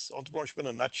that's entrepreneurship in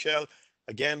a nutshell.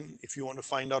 Again, if you want to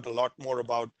find out a lot more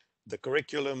about the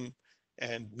curriculum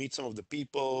and meet some of the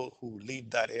people who lead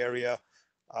that area,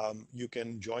 you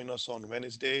can join us on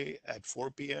Wednesday at 4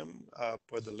 p.m.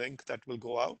 Per the link that will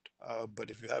go out.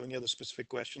 But if you have any other specific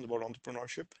questions about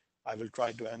entrepreneurship, I will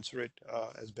try to answer it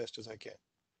as best as I can.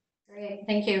 Great,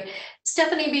 thank you.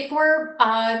 Stephanie, before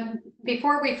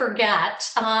we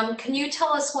forget, can you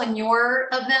tell us when your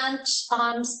event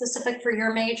specific for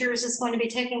your majors is going to be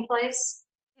taking place?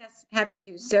 Yes, happy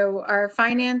to. So our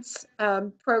finance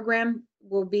program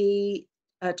will be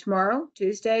tomorrow,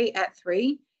 Tuesday at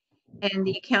 3, and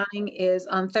the accounting is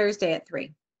on Thursday at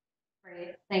 3.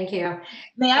 Great, thank you.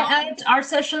 May I add our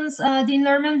sessions, Dean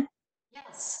Lerman?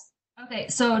 Yes. Okay,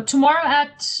 so tomorrow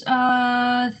at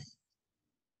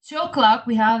 2 o'clock,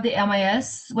 we have the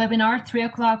MIS webinar, 3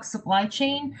 o'clock supply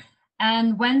chain,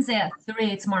 and Wednesday at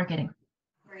 3, it's marketing.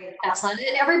 Great, excellent.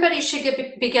 And everybody should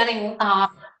be getting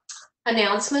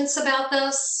announcements about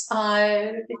this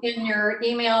in your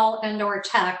email and or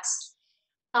text.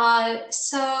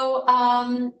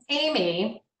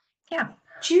 Amy. Yeah.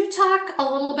 Could you talk a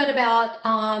little bit about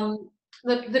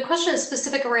the question is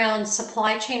specific around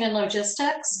supply chain and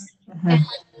logistics and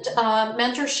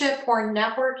mentorship or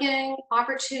networking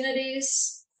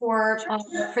opportunities for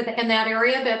in that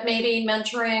area, but maybe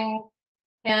mentoring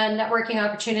and networking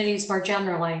opportunities more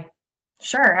generally.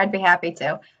 Sure, I'd be happy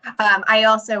to. I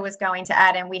also was going to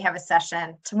add in, we have a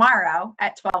session tomorrow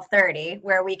at 12:30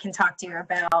 where we can talk to you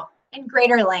about in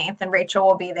greater length, and Rachel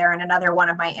will be there and another one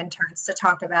of my interns to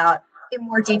talk about in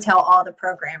more detail all the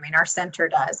programming our center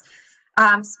does.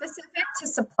 Specific to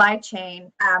supply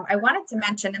chain, I wanted to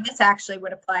mention, and this actually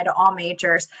would apply to all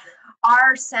majors,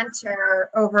 our center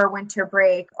over winter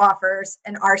break offers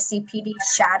an RCPD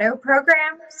shadow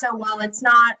program. So while it's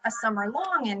not a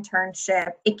summer-long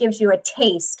internship, it gives you a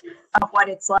taste of what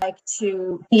it's like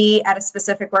to be at a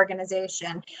specific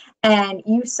organization. And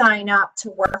you sign up to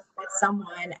work with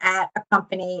someone at a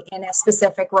company in a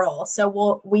specific role.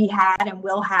 So we had and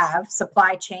will have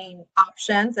supply chain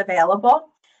options available.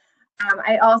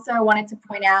 I also wanted to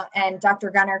point out, and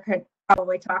Dr. Gunner could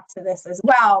probably talk to this as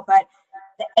well, but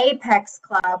the Apex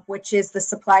Club, which is the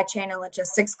Supply Chain and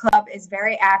Logistics Club, is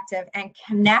very active and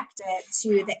connected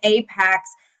to the Apex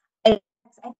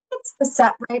I think it's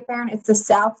the right, Baron. It's the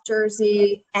South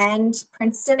Jersey and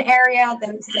Princeton area,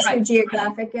 those two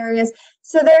geographic areas.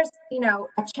 So there's,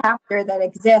 a chapter that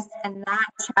exists, and that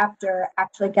chapter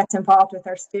actually gets involved with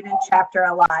our student chapter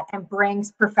a lot and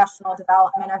brings professional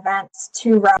development events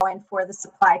to Rowan for the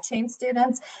supply chain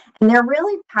students. And they're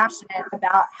really passionate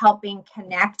about helping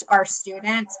connect our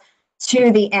students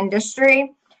to the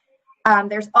industry.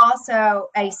 There's also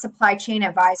a supply chain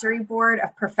advisory board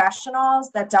of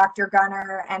professionals that Dr.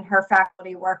 Gunner and her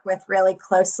faculty work with really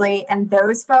closely. And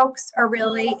those folks are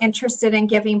really interested in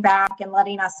giving back and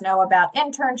letting us know about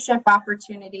internship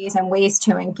opportunities and ways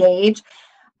to engage.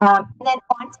 And then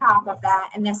on top of that,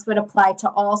 and this would apply to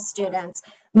all students,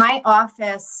 my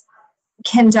office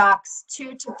conducts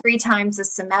 2 to 3 times a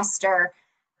semester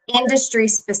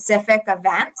industry-specific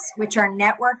events, which are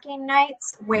networking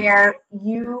nights where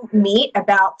you meet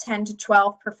about 10 to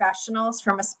 12 professionals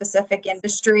from a specific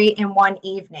industry in one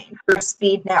evening through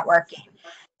speed networking.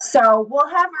 So we'll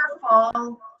have our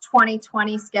fall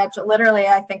 2020 schedule. Literally,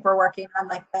 I think we're working on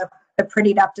like the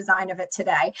prettied up design of it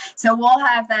today. So we'll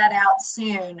have that out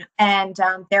soon, and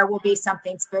there will be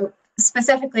something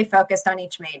specifically focused on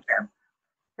each major.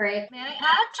 Great. May I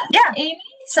add? Yeah. Amy?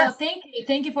 So thank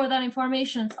you for that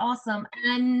information. It's awesome.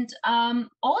 And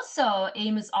also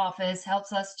Amy's office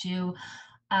helps us to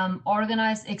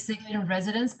organize executive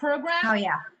residence program. Oh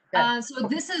yeah. So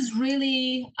this is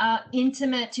really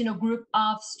intimate, group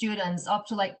of students, up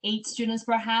to like 8 students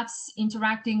perhaps,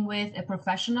 interacting with a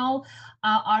professional.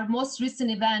 Our most recent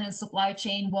event in supply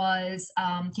chain was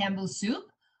Campbell Soup.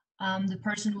 The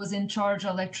person who was in charge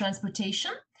of like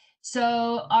transportation.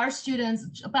 So our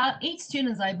students, about 8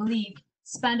 students, I believe,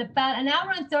 spent about an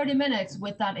hour and 30 minutes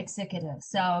with that executive.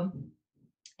 So,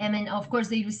 and then of course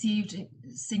they received a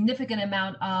significant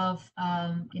amount of,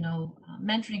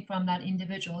 mentoring from that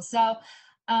individual. So,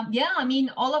 yeah, I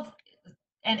mean,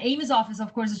 and Amy's office,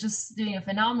 of course, is just doing a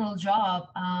phenomenal job.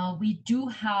 We do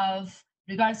have,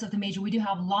 regardless of the major, we do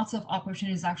have lots of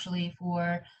opportunities actually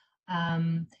for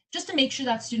just to make sure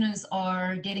that students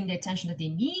are getting the attention that they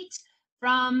need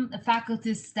from the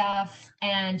faculty, staff,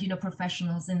 and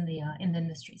professionals in the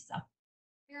industry. So,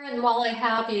 Erin, while I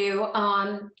have you,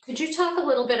 could you talk a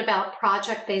little bit about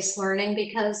project-based learning,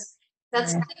 because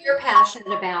that's something you're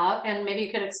passionate about, and maybe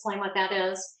you could explain what that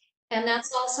is. And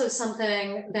that's also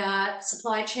something that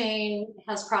supply chain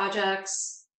has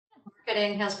projects,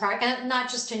 marketing has projects, and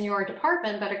not just in your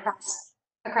department, but across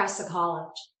the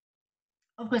college.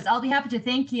 Of course, I'll be happy to.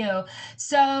 Thank you.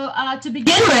 So to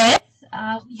begin with,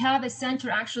 we have a center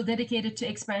actually dedicated to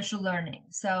experiential learning.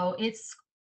 So it's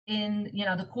in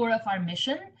the core of our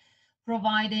mission,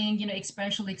 providing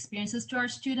experiential experiences to our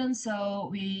students. So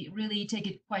we really take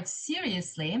it quite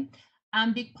seriously.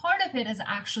 Big part of it is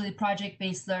actually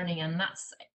project-based learning, and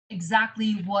that's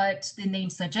exactly what the name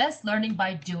suggests: learning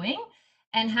by doing.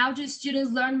 And how do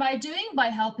students learn by doing? By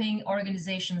helping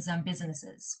organizations and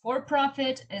businesses,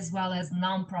 for-profit as well as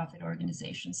non-profit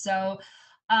organizations. So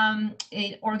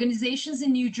organizations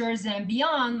in New Jersey and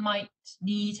beyond might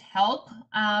need help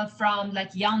from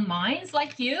like young minds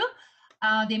like you.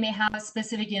 They may have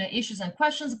specific issues and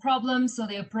questions, problems, so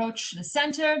they approach the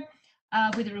center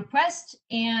with a request,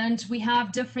 and we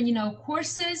have different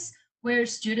courses where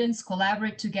students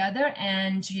collaborate together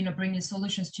and bring in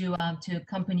solutions to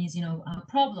companies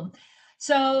problem.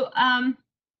 So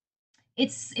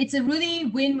it's a really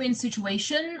win-win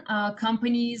situation.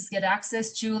 Companies get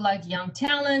access to like young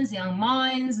talents, young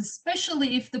minds,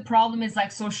 especially if the problem is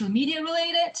like social media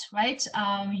related, right?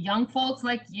 Young folks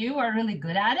like you are really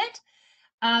good at it.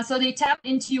 So they tap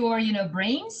into your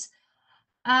brains.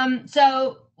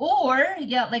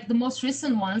 Like the most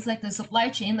recent ones, like the supply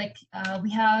chain, like we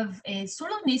have a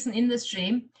sort of nascent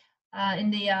industry in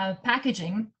the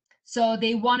packaging. So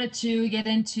they wanted to get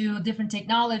into different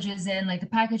technologies in like the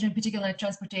packaging, particularly like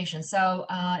transportation. So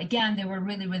again, they were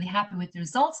really, really happy with the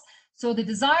results. So the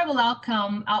desirable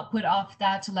output of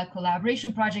that like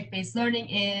collaboration project-based learning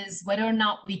is whether or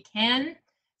not we can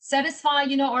satisfy,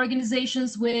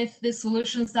 organizations with the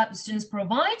solutions that the students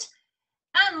provide.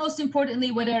 And most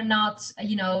importantly, whether or not,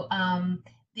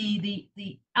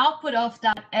 the output of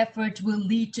that effort will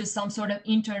lead to some sort of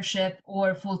internship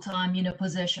or full-time,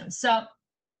 position. So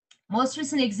most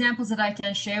recent examples that I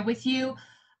can share with you,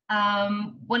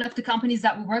 one of the companies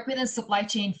that we work with in supply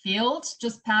chain field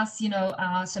just past,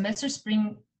 semester,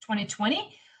 spring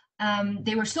 2020,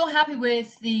 they were so happy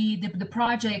with the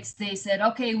projects. They said,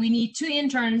 okay, we need 2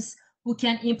 interns who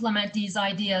can implement these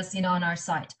ideas, on our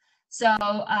site. So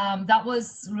that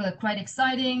was really quite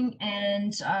exciting,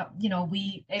 and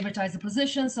we advertised the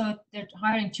position. So they're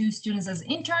hiring 2 students as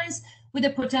interns. with the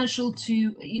potential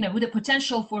to, with the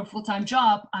potential for a full-time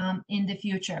job in the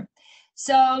future.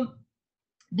 So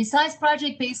besides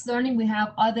project-based learning, we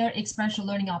have other experiential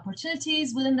learning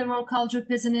opportunities within the Rohrer College of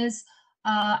Business.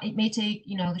 It may take,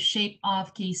 the shape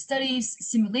of case studies,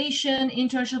 simulation,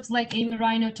 internships like Amy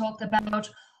Rhino talked about,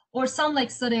 or some like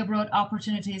study abroad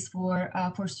opportunities for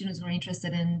students who are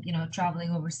interested in,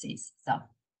 traveling overseas. So.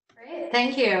 Great,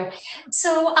 thank you.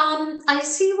 So I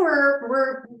see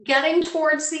we're getting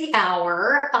towards the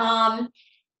hour.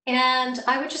 And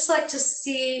I would just like to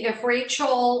see if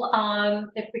Rachel,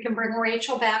 if we can bring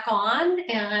Rachel back on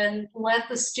and let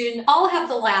the student, I'll have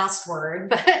the last word,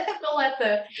 but we'll let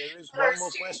the. There is one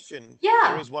more question.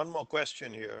 Yeah. There is one more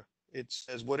question here. It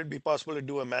says, would it be possible to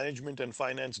do a management and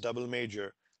finance double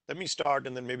major? Let me start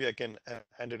and then maybe I can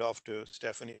hand it off to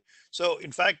Stephanie. So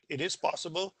in fact, it is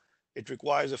possible. It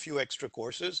requires a few extra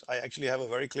courses. I actually have a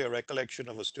very clear recollection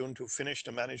of a student who finished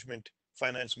a management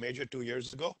finance major 2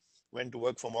 years ago, went to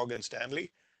work for Morgan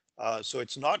Stanley. So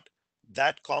it's not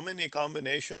that common a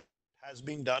combination. It has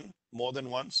been done more than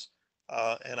once.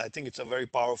 And I think it's a very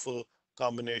powerful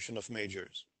combination of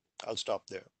majors. I'll stop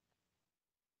there.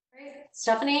 Great.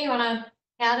 Stephanie, you want to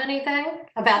add anything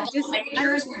about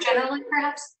majors more generally,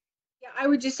 perhaps? Yeah, I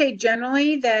would just say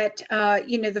generally that,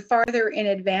 the farther in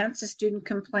advance a student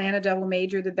can plan a double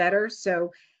major, the better.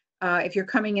 So if you're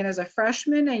coming in as a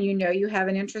freshman and you have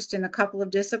an interest in a couple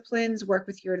of disciplines, work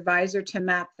with your advisor to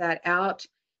map that out.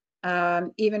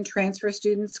 Even transfer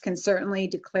students can certainly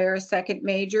declare a second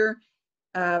major.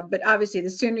 But obviously, the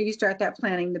sooner you start that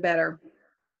planning, the better.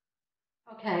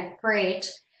 Okay,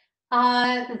 great.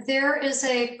 There is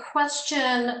a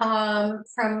question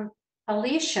from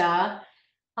Alicia.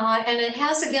 And it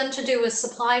has again to do with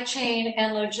supply chain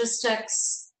and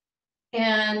logistics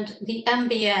and the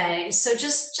MBA. So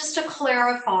just to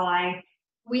clarify,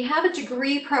 we have a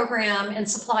degree program in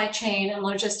supply chain and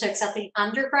logistics at the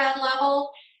undergrad level.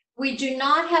 We do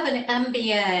not have an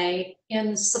MBA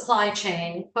in supply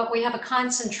chain, but we have a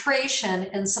concentration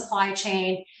in supply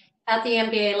chain at the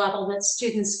MBA level that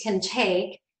students can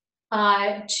take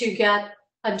to get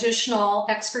additional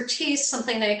expertise,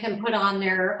 something they can put on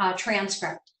their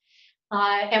transcript.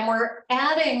 And we're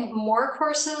adding more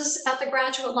courses at the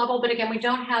graduate level, but again, we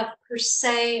don't have per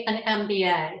se an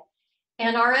MBA.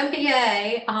 And our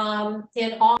MBA,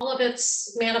 in all of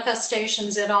its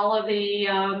manifestations, in all of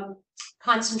the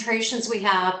concentrations we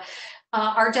have,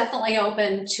 are definitely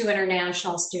open to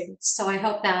international students. So I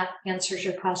hope that answers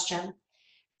your question.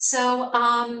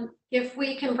 So if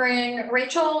we can bring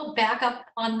Rachel back up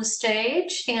on the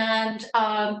stage. And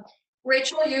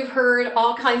Rachel, you've heard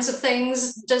all kinds of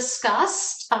things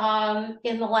discussed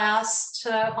in the last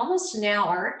almost an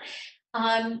hour.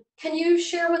 Can you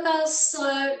share with us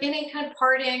any kind of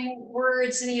parting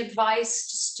words, any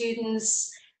advice to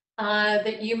students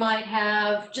that you might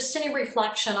have, just any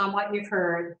reflection on what you've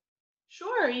heard?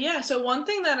 Sure, yeah. So one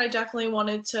thing that I definitely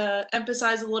wanted to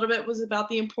emphasize a little bit was about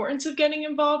the importance of getting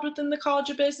involved within the College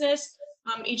of Business.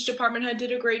 Each department head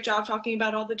did a great job talking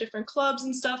about all the different clubs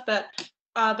and stuff that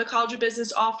the College of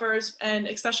Business offers, and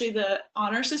especially the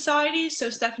honor society. So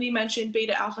Stephanie mentioned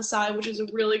Beta Alpha Psi, which is a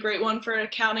really great one for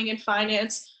accounting and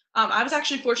finance. I was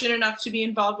actually fortunate enough to be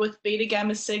involved with Beta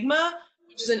Gamma Sigma,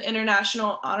 which is an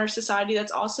international honor society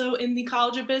that's also in the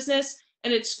College of Business.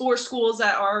 And it's for schools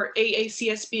that are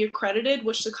AACSB accredited,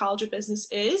 which the College of Business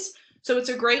is. So it's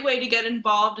a great way to get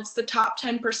involved. It's the top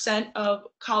 10% of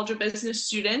College of Business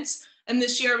students. And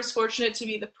this year I was fortunate to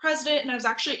be the president, and I was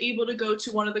actually able to go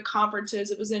to one of the conferences.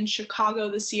 It was in Chicago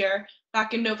this year,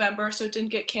 back in November, so it didn't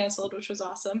get canceled, which was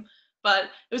awesome. But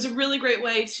it was a really great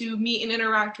way to meet and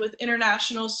interact with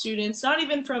international students, not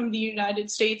even from the United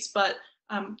States, but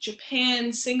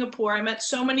Japan, Singapore. I met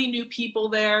so many new people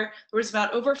there. There was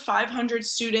about over 500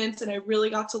 students, and I really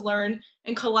got to learn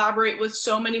and collaborate with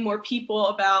so many more people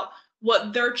about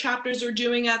what their chapters are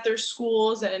doing at their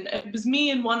schools. And it was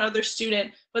me and one other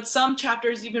student, but some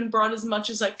chapters even brought as much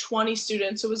as like 20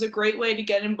 students. So it was a great way to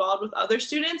get involved with other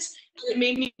students. And it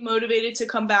made me motivated to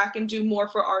come back and do more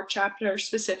for our chapter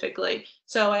specifically.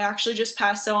 So I actually just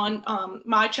passed on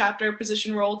my chapter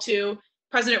position role to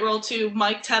President role to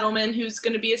Mike Tettleman, who's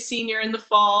going to be a senior in the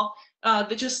fall,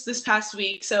 just this past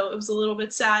week. So it was a little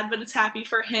bit sad, but it's happy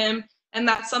for him. And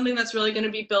that's something that's really going to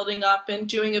be building up and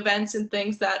doing events and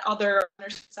things that other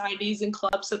societies and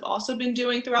clubs have also been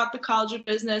doing throughout the College of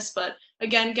Business. But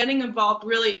again, getting involved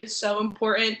really is so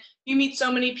important. You meet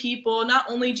so many people. Not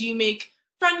only do you make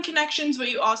friend connections, but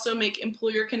you also make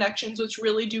employer connections, which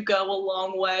really do go a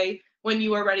long way when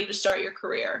you are ready to start your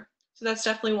career. So that's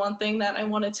definitely one thing that I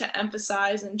wanted to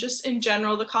emphasize. And just in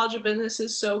general, the College of Business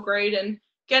is so great. And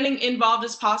getting involved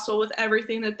as possible with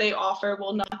everything that they offer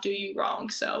will not do you wrong.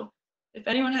 So if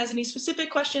anyone has any specific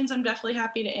questions, I'm definitely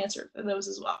happy to answer those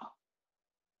as well.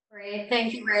 Great,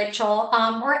 thank you, Rachel.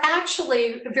 We're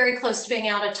actually very close to being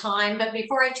out of time, but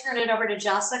before I turn it over to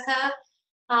Jessica,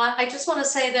 I just want to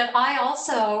say that I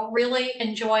also really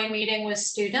enjoy meeting with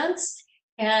students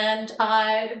and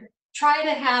try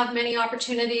to have many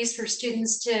opportunities for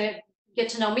students to get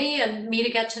to know me and me to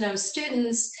get to know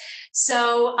students.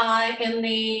 So in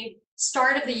the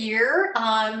start of the year,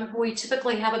 we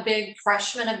typically have a big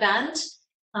freshman event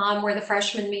where the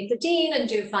freshmen meet the dean and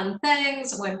do fun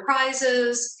things, win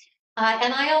prizes.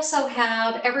 And I also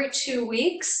have every 2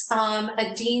 weeks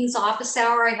a dean's office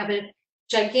hour. I have a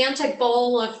gigantic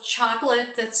bowl of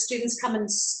chocolate that students come and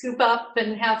scoop up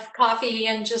and have coffee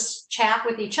and just chat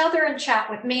with each other and chat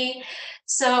with me.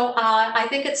 So I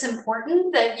think it's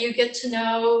important that you get to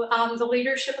know the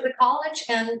leadership of the college,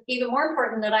 and even more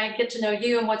important that I get to know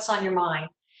you and what's on your mind.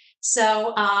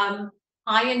 So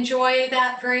I enjoy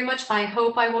that very much. I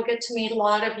hope I will get to meet a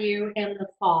lot of you in the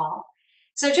fall.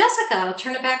 So Jessica, I'll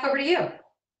turn it back over to you.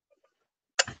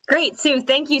 Great, Sue,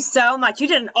 thank you so much. You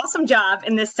did an awesome job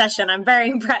in this session. I'm very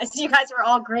impressed. You guys were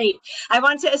all great. I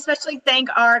want to especially thank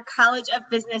our College of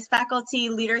Business faculty,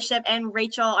 leadership, and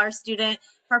Rachel, our student,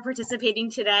 for participating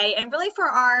today, and really for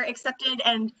our accepted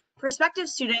and prospective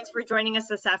students for joining us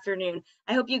this afternoon.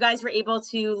 I hope you guys were able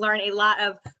to learn a lot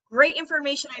of great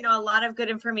information. I know a lot of good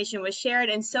information was shared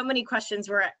and so many questions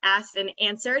were asked and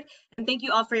answered. And thank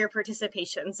you all for your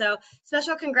participation. So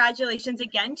special congratulations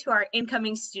again to our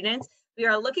incoming students. We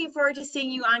are looking forward to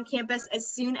seeing you on campus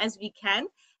as soon as we can.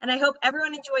 And I hope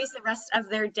everyone enjoys the rest of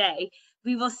their day.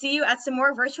 We will see you at some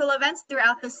more virtual events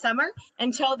throughout the summer.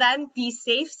 Until then, be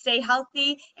safe, stay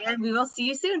healthy, and we will see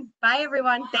you soon. Bye,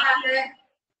 everyone. Thank you.